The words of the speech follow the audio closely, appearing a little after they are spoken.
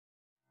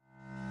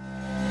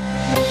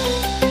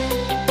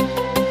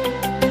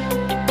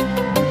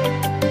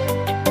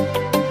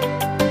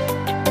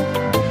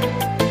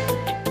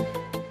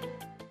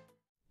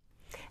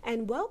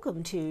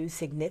Welcome to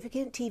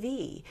Significant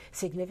TV,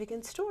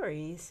 Significant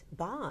Stories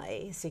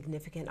by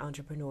Significant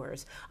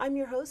Entrepreneurs. I'm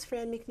your host,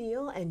 Fran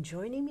McNeil, and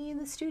joining me in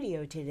the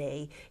studio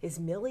today is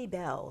Millie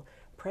Bell,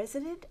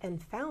 President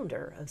and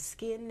founder of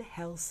Skin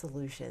Health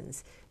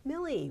Solutions.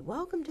 Millie,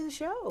 welcome to the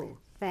show.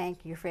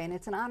 Thank you, Fran.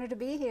 It's an honor to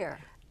be here.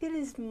 It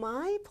is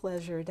my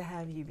pleasure to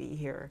have you be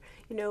here.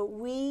 You know,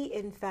 we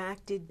in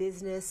fact did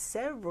business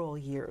several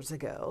years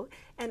ago,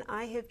 and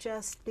I have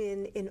just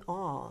been in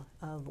awe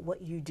of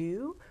what you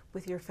do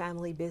with your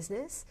family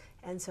business,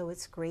 and so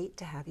it's great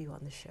to have you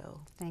on the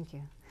show. Thank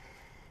you.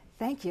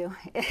 Thank you.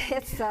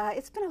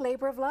 It's been a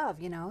labor of love,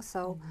 you know,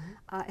 so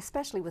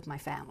especially with my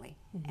family,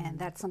 and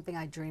that's something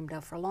I dreamed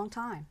of for a long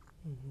time.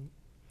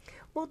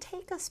 Well,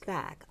 take us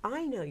back.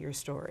 I know your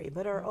story,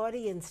 but our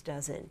audience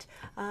doesn't.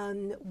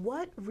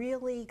 What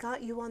really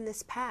got you on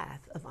this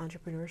path of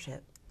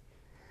entrepreneurship?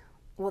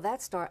 Well,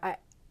 that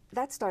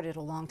started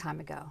a long time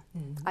ago.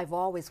 I've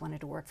always wanted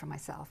to work for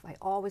myself. I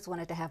always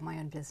wanted to have my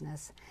own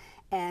business.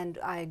 And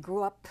I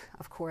grew up,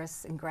 of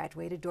course, and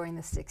graduated during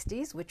the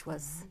 60s, which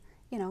was,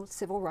 you know,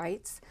 civil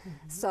rights.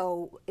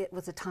 So it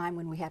was a time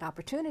when we had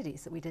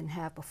opportunities that we didn't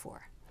have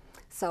before.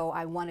 So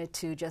I wanted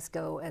to just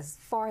go as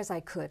far as I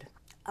could.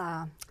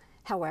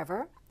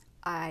 However,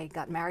 I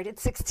got married at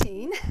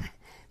 16,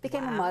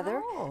 became a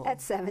mother at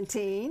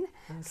 17.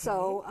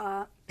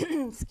 So,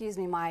 excuse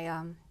me, my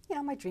you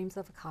know, my dreams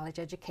of a college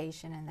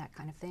education and that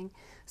kind of thing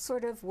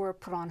sort of were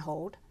put on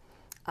hold.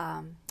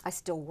 I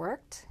still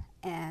worked,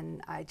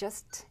 and I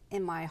just,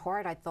 in my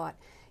heart, I thought,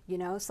 you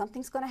know,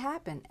 something's going to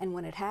happen, and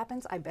when it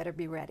happens, I better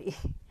be ready.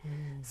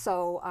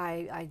 So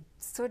I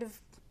sort of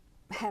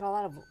had a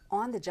lot of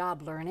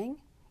on-the-job learning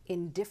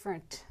in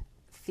different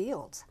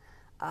fields.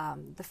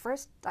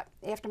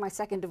 After my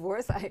second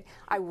divorce,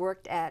 I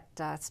worked at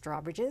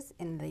Strawbridge's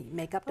in the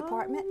makeup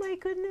department. Oh my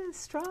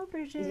goodness,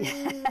 Strawbridge's.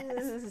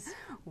 Yes.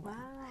 Wow.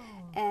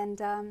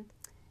 And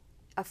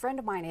a friend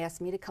of mine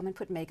asked me to come and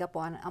put makeup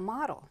on a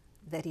model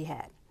that he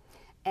had.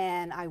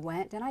 And I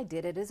went and I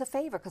did it as a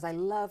favor because I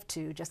love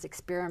to just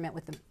experiment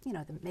with the, you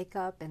know, the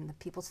makeup and the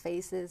people's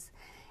faces.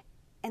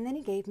 And then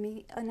he gave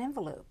me an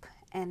envelope,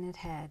 and it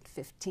had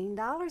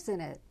 $15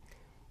 in it.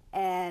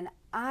 And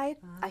I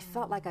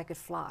felt like I could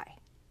fly.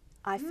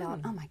 I felt,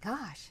 oh my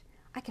gosh,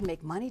 I can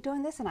make money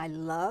doing this, and I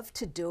love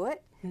to do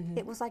it.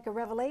 It was like a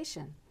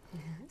revelation.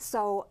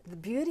 So the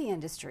beauty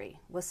industry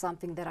was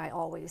something that I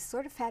always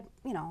sort of had,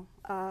 you know,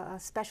 a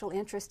special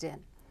interest in,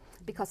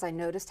 because I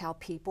noticed how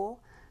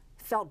people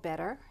felt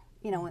better.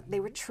 You know, they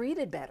were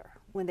treated better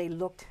when they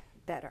looked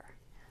better,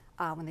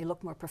 when they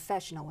looked more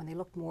professional, when they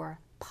looked more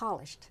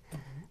polished.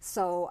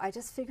 So I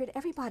just figured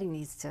everybody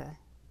needs to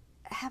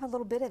have a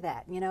little bit of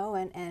that, you know,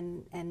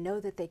 and know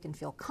that they can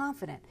feel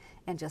confident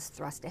and just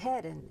thrust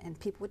ahead, and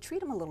people would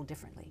treat them a little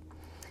differently.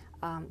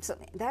 So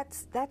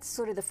that's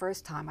sort of the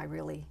first time I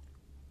really,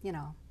 you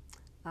know,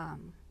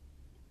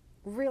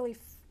 really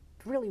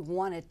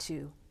wanted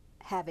to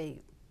have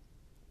a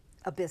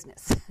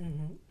business.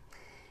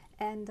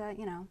 And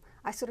you know,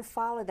 I sort of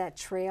followed that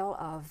trail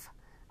of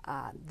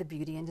the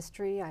beauty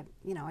industry.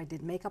 You know, I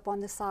did makeup on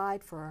the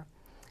side for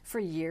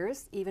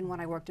years. Even when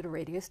I worked at a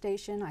radio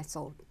station, I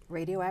sold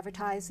radio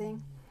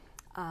advertising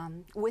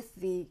with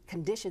the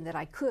condition that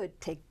I could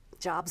take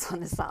jobs on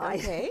the side.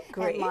 Okay,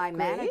 great. And my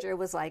manager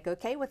was like,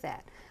 okay with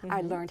that.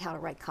 I learned how to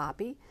write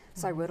copy,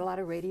 so I wrote a lot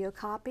of radio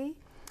copy,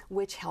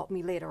 which helped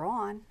me later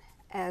on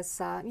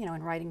as, you know,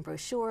 in writing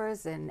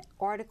brochures and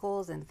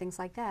articles and things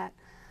like that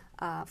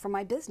for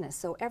my business.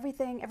 So every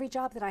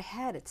job that I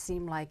had, it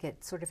seemed like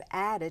it sort of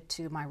added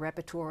to my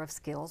repertoire of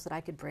skills that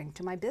I could bring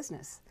to my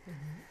business.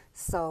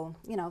 So,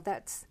 you know,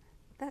 that's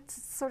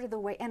sort of the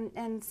way,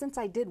 and since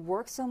I did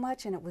work so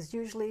much, and it was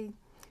usually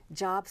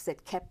jobs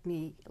that kept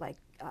me like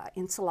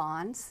in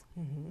salons.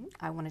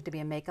 I wanted to be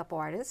a makeup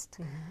artist,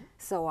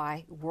 so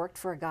I worked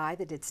for a guy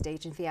that did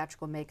stage and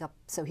theatrical makeup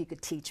so he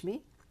could teach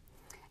me.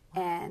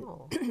 And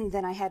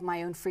then I had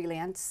my own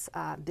freelance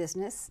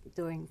business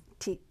doing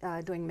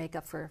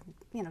makeup for,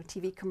 you know,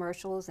 TV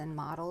commercials and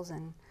models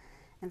and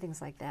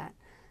things like that.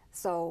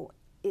 So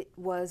it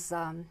was,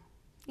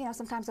 you know,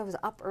 sometimes I was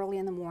up early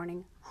in the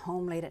morning,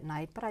 home late at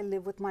night, but I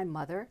lived with my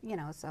mother, you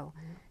know, so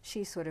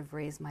she sort of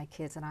raised my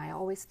kids, and I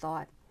always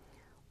thought,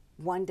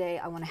 one day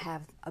I want to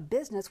have a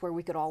business where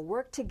we could all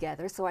work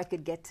together so I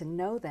could get to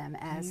know them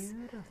as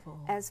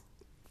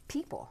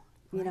people,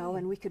 you know,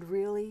 and we could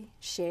really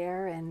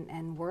share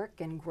and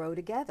work and grow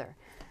together.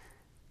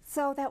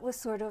 So that was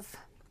sort of,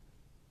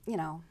 you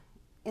know,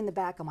 in the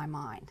back of my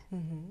mind.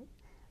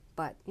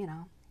 But, you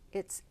know,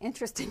 it's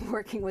interesting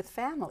working with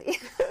family.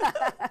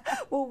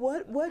 Well,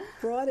 what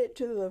brought it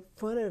to the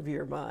front of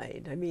your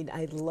mind? I mean,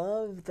 I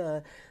love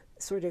the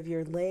sort of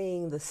you're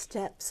laying the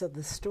steps of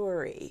the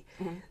story.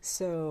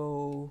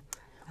 So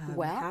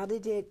how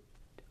did it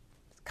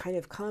kind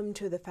of come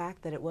to the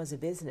fact that it was a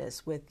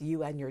business with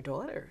you and your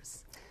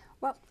daughters?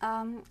 Well,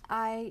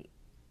 I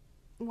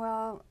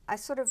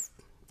sort of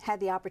had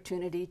the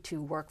opportunity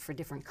to work for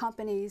different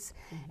companies,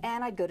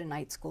 and I'd go to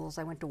night schools.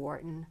 I went to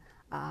Wharton.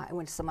 I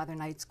went to some other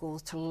night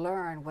schools to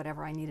learn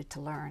whatever I needed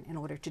to learn in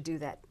order to do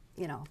that,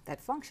 you know, that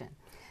function.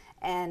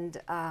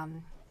 And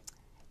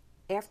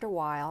after a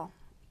while,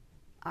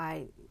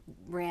 I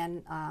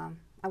ran.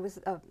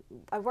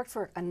 I worked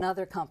for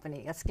another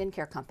company, a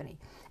skincare company,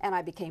 and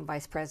I became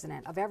vice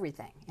president of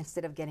everything.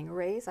 Instead of getting a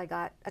raise, I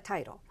got a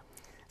title.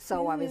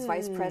 So I was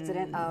vice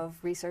president of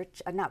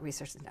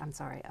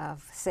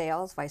of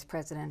sales, vice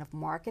president of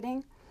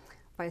marketing,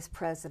 vice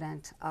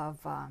president of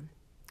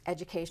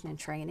education and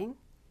training,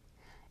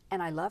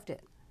 and I loved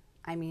it.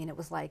 I mean, it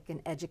was like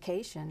an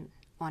education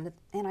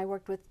and I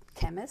worked with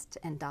chemists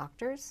and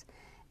doctors,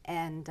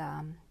 and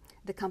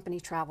the company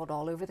traveled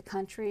all over the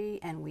country,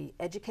 and we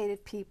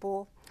educated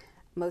people,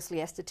 mostly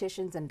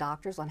estheticians and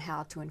doctors, on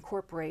how to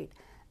incorporate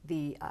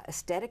the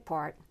aesthetic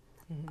part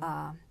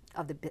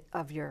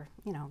of your,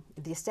 you know,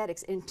 the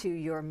aesthetics into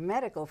your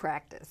medical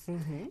practice.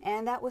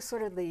 And that was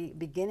sort of the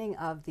beginning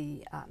of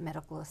the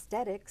medical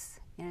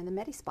aesthetics and the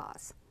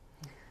medi-spas.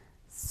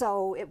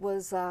 So it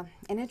was an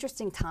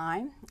interesting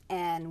time,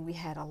 and we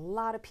had a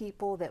lot of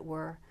people that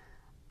were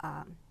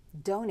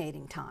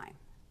donating time,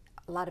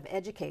 a lot of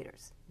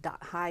educators,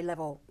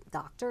 high-level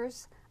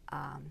doctors,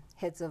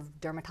 heads of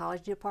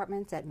dermatology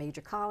departments at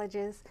major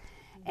colleges,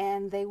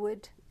 and they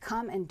would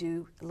come and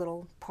do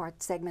little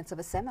segments of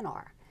a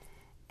seminar,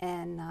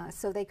 and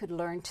so they could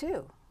learn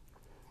too.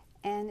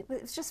 And it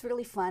was just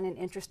really fun and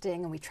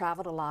interesting, and we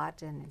traveled a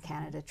lot in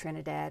Canada,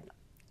 Trinidad,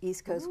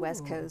 East Coast,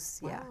 West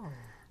Coast,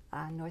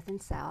 North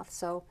and South.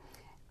 So,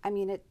 I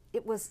mean,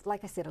 it was,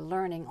 like I said, a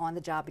learning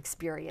on-the-job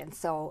experience.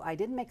 So I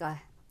didn't make a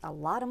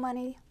lot of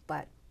money,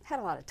 but had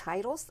a lot of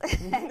titles,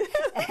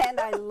 and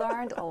I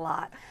learned a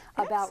lot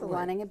about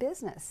running a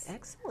business.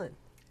 Excellent.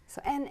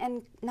 So,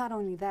 and not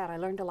only that, I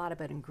learned a lot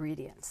about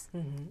ingredients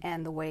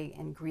and the way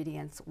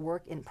ingredients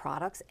work in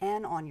products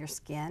and on your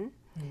skin,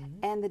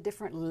 and the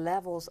different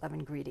levels of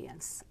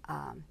ingredients.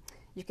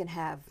 You can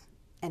have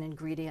an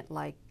ingredient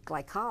like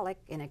glycolic,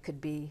 and it could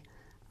be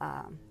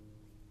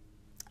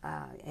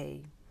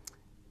a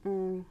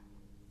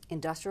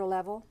industrial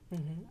level,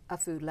 a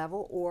food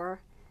level,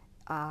 or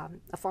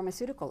a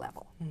pharmaceutical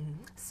level.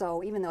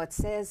 So even though it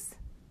says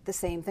the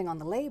same thing on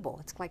the label,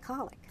 it's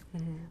glycolic.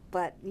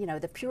 But you know,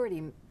 the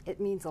purity, it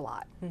means a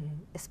lot,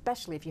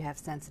 especially if you have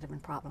sensitive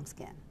and problem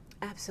skin.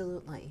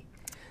 Absolutely.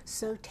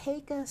 So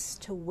take us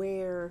to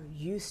where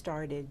you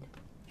started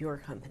your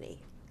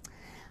company.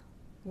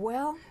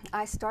 Well,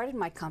 I started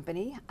my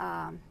company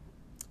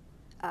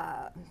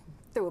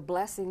through a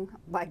blessing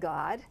by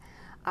God.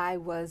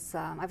 I've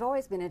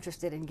always been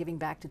interested in giving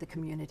back to the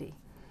community,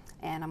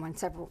 and I'm on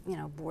several, you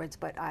know, boards.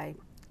 But I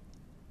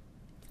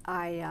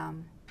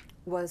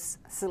was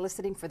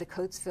soliciting for the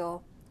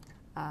Coatesville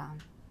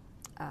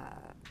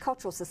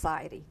Cultural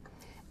Society,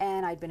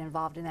 and I'd been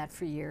involved in that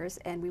for years.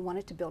 And we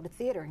wanted to build a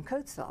theater in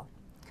Coatesville,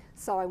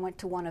 so I went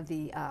to one of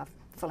the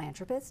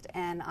philanthropists,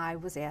 and I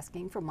was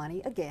asking for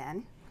money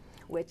again,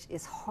 which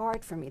is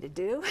hard for me to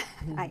do.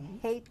 I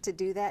hate to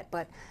do that,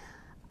 but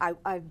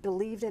I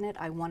believed in it.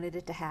 I wanted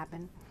it to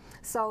happen.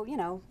 So, you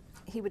know,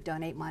 he would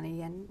donate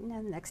money, and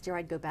the next year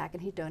I'd go back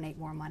and he'd donate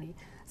more money.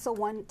 So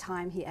one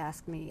time he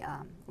asked me,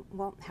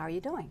 well, how are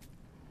you doing?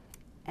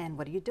 And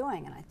what are you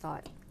doing? And I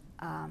thought,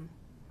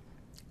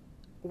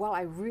 well,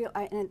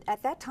 and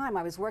at that time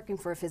I was working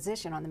for a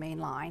physician on the main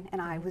line,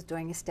 and I was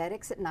doing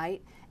aesthetics at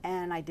night,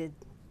 and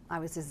I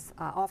was his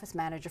office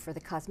manager for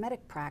the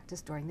cosmetic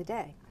practice during the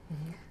day.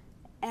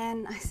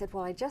 And I said,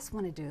 well, I just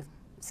want to do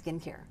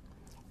skincare.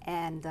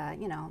 And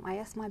you know, I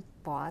asked my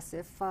boss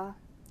if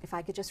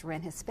I could just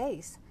rent his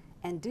space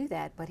and do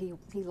that, but he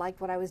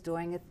liked what I was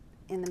doing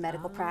in the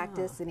medical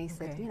practice, and he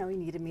said, you know, he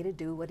needed me to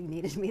do what he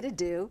needed me to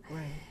do.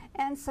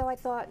 And so I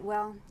thought,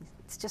 well,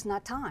 it's just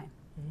not time.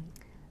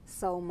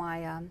 So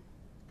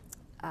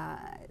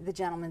the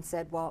gentleman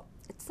said, well,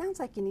 it sounds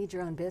like you need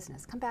your own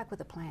business. Come back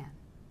with a plan.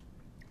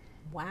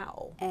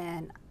 Wow.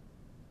 And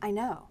I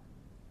know.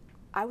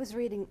 I was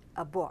reading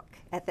a book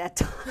at that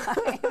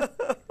time.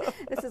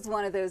 This is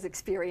one of those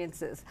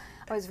experiences.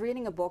 I was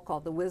reading a book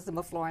called The Wisdom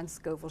of Florence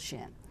Scovel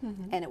Shinn,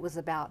 and it was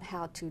about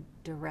how to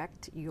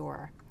direct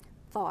your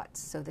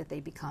thoughts so that they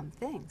become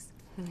things,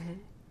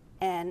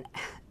 and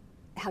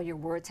how your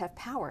words have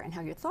power and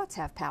how your thoughts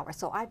have power.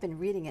 So I've been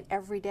reading it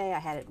every day. I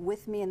had it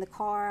with me in the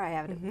car. I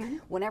had it,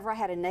 whenever I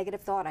had a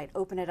negative thought, I'd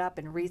open it up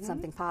and read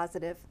something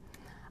positive.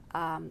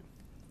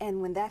 And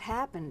when that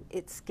happened,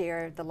 it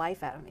scared the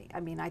life out of me.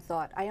 I mean, I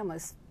thought, I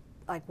almost,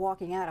 like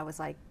walking out, I was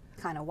like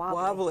kind of wobbly.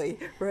 Wobbly,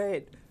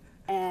 right.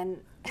 And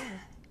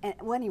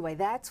well, anyway,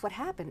 that's what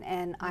happened.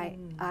 And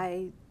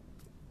I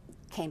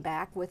came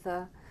back with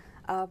a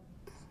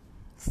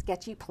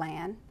sketchy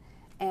plan,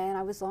 and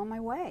I was on my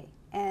way.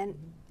 And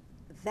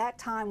that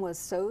time was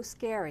so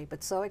scary,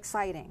 but so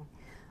exciting.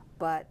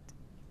 But,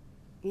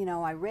 you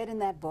know, I read in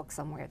that book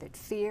somewhere that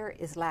fear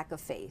is lack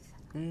of faith.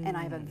 And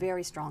I have a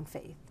very strong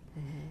faith.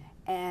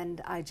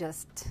 And I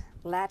just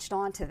latched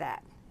onto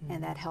that,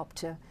 and that helped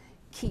to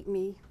keep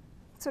me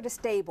sort of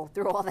stable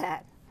through all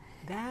that.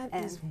 That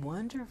is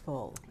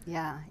wonderful.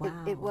 Yeah,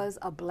 wow. It was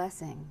a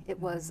blessing. It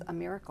was a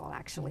miracle,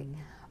 actually.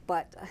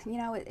 But, you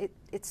know,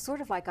 it's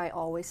sort of like I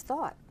always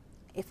thought.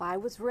 If I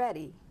was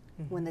ready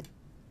when the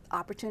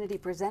opportunity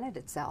presented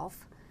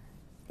itself,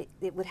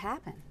 it would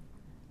happen.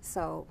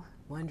 So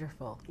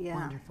wonderful, yeah.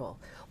 Wonderful.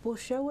 Well,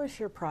 show us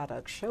your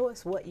products. Show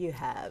us what you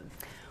have.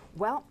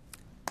 Well,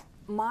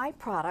 my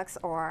products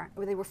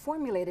they were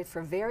formulated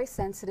for very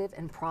sensitive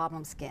and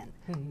problem skin.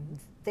 Mm-hmm.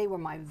 They were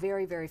my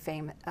very, very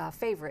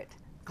favorite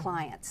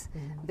clients.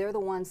 Mm-hmm. They're the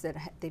ones that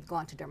they've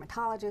gone to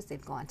dermatologists,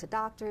 they've gone to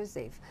doctors,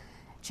 they've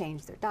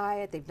changed their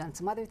diet, they've done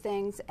some other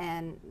things,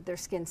 and their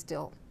skin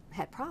still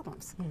had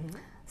problems. Mm-hmm.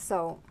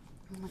 So,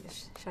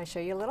 should I show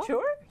you a little?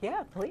 Sure,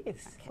 yeah, please,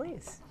 okay.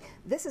 Please.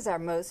 This is our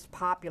most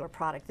popular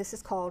product. This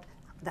is called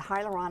the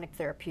Hyaluronic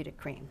Therapeutic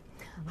Cream.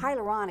 Mm-hmm.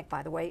 Hyaluronic,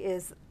 by the way,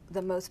 is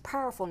the most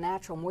powerful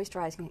natural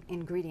moisturizing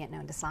ingredient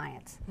known to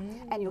science.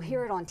 Mm-hmm. And you'll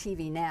hear it on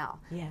TV now,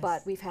 yes.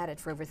 But we've had it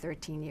for over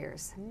 13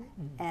 years.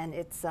 Mm-hmm. And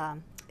it's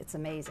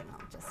amazing.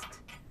 I'll just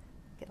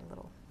get a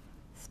little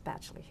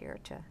spatula here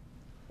to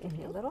give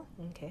you a little.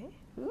 Okay.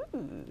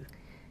 Ooh.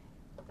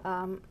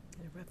 Rub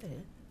it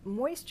in.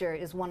 Moisture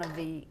is one of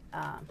the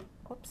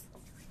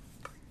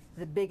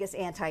biggest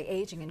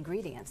anti-aging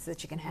ingredients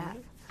that you can have.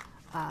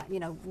 You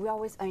know,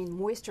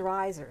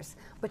 moisturizers,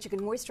 but you can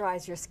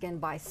moisturize your skin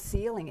by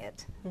sealing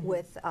it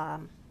with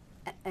an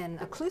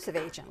occlusive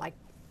agent like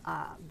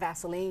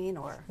Vaseline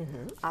or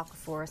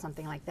Aquaphor or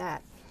something like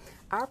that.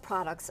 Our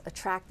products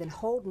attract and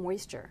hold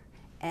moisture,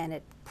 and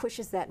it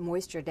pushes that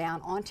moisture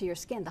down onto your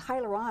skin. The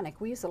hyaluronic,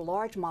 we use a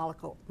large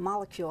molecule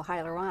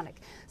hyaluronic,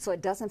 so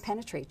it doesn't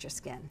penetrate your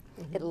skin.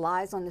 It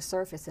lies on the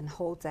surface and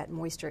holds that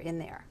moisture in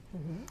there.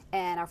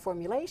 And our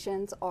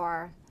formulations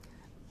are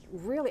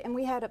really, and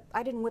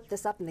I didn't whip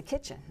this up in the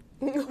kitchen.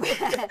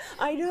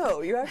 I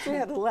know, you actually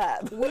had a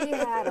lab. We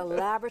had a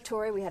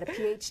laboratory, we had a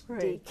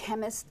PhD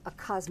chemist, a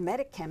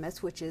cosmetic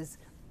chemist, which is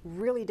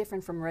really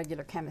different from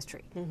regular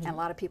chemistry. And a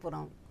lot of people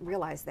don't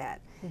realize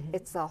that.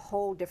 It's a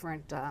whole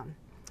different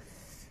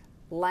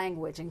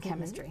language in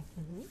chemistry.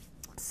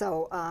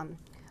 So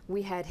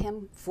we had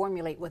him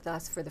formulate with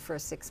us for the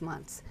first 6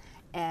 months.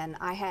 And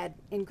I had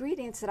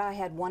ingredients that I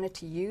had wanted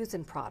to use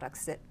in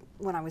products that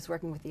when I was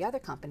working with the other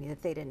company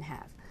that they didn't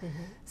have.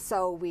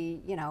 So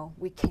we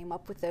came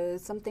up with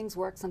those. Some things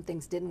worked, some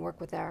things didn't work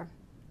with our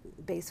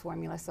base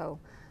formula. So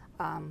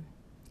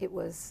it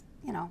was,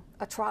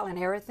 a trial and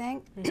error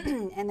thing.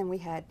 And then we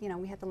had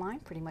the line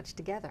pretty much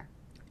together.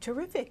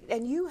 Terrific.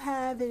 And you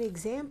have an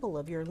example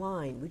of your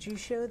line. Would you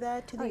show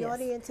that to the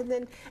audience and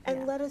then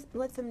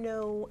let them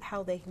know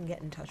how they can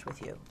get in touch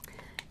with you?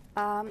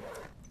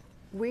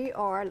 We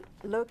are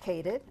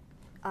located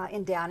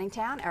in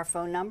Downingtown. Our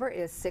phone number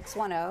is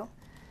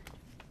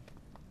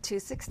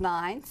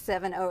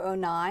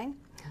 610-269-7009.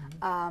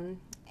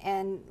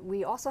 And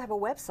we also have a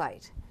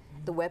website.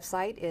 The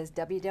website is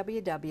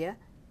www.dermha,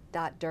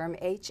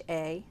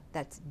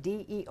 that's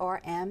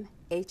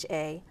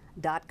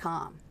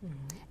DERMHA.com.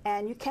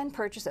 And you can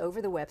purchase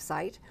over the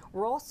website.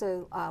 We're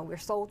also, we're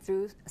sold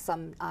through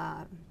some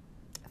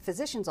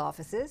physicians'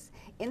 offices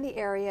in the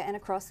area and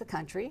across the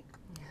country.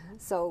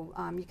 So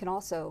you can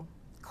also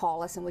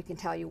call us and we can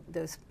tell you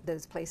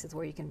those places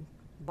where you can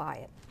buy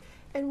it.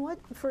 And what,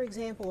 for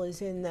example,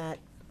 is in that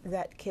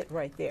kit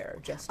right there,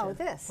 just to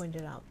this. Point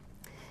it out?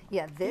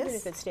 Yeah, this. Even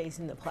if it stays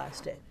in the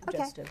plastic,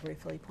 just to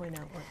briefly point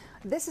out what.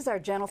 This is our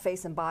Gentle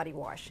Face and Body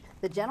Wash.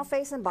 The Gentle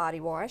Face and Body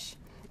Wash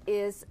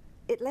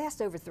it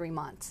lasts over 3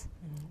 months.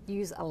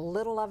 Use a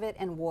little of it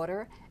and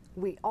water.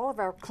 All of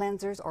our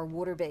cleansers are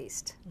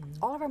water-based.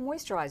 All of our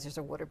moisturizers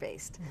are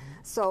water-based.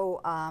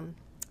 So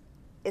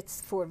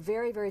it's for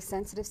very, very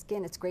sensitive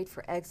skin. It's great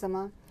for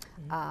eczema,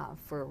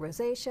 for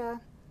rosacea,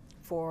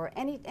 for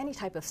any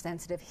type of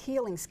sensitive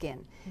healing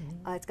skin.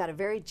 It's got a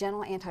very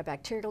gentle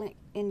antibacterial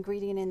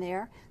ingredient in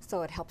there,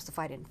 so it helps to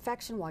fight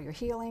infection while you're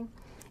healing.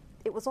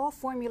 It was all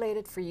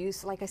formulated for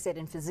use, like I said,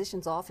 in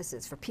physicians'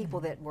 offices for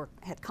people that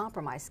had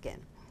compromised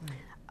skin.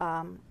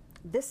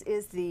 This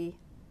is the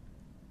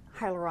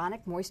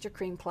Hyaluronic Moisture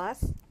Cream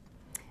Plus,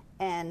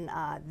 and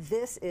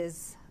this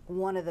is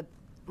one of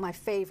my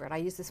favorite. I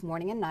use this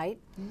morning and night.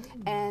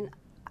 And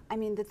I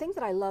mean, the thing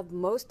that I love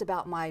most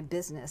about my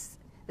business,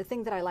 the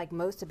thing that I like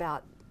most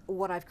about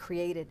what I've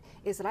created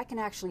is that I can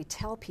actually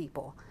tell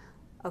people,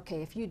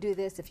 okay, if you do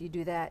this, if you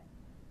do that,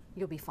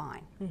 you'll be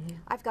fine.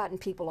 I've gotten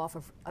people off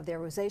of their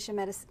rosacea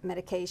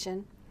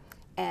medication,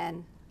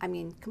 and I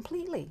mean,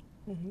 completely.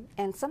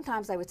 And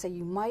sometimes I would say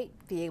you might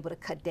be able to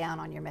cut down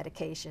on your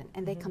medication,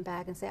 and they come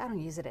back and say, I don't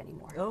use it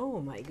anymore.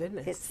 Oh my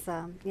goodness. It's,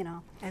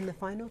 And the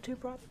final 2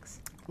 products?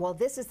 Well,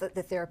 this is the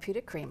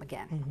therapeutic cream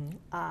again.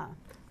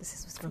 This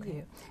is for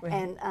you. Right.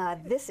 And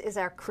this is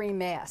our cream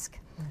mask.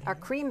 Our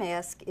cream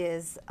mask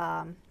is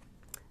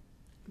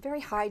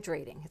very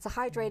hydrating. It's a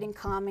hydrating,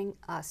 calming,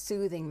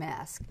 soothing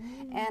mask.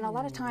 And a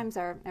lot of times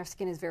our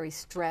skin is very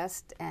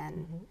stressed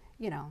and,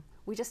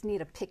 we just need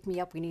a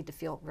pick-me-up. We need to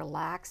feel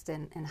relaxed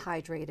and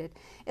hydrated.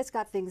 It's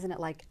got things in it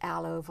like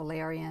aloe,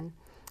 valerian,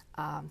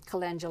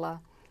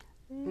 calendula,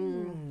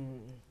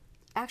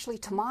 actually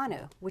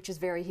tamanu, which is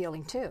very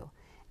healing too.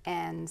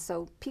 And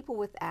so people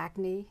with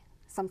acne,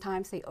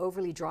 sometimes they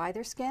overly dry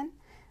their skin.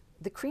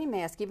 The cream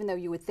mask, even though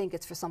you would think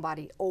it's for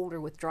somebody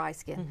older with dry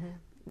skin,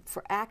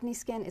 for acne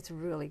skin, it's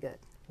really good.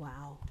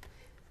 Wow.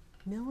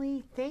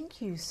 Millie,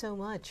 thank you so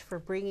much for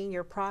bringing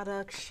your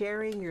product,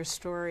 sharing your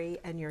story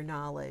and your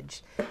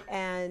knowledge.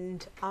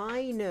 And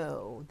I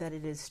know that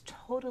it is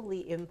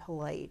totally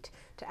impolite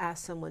to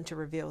ask someone to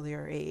reveal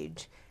their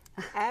age.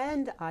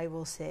 And I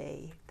will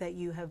say that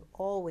you have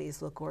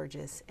always looked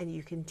gorgeous and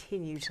you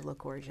continue to look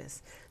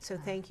gorgeous. So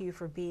thank you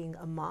for being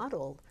a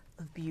model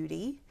of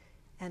beauty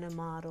and a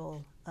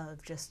model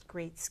of just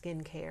great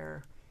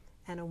skincare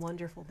and a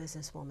wonderful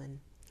businesswoman.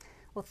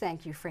 Well,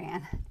 thank you,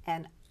 Fran.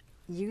 And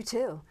you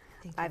too.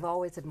 Thank you. I've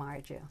always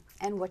admired you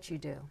and what you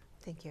do.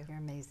 Thank you. You're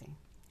amazing.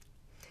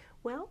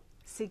 Well,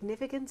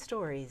 significant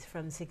stories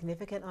from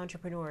significant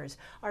entrepreneurs.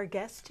 Our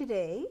guest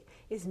today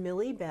is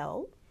Millie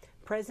Bell,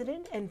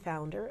 President and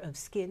founder of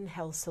Skin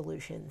Health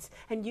Solutions.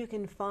 And you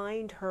can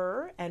find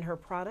her and her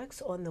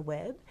products on the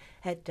web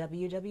at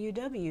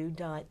www.dermha.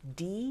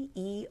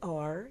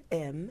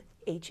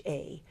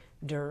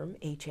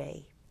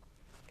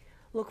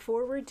 Look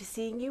forward to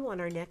seeing you on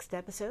our next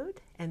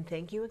episode, and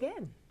thank you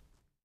again.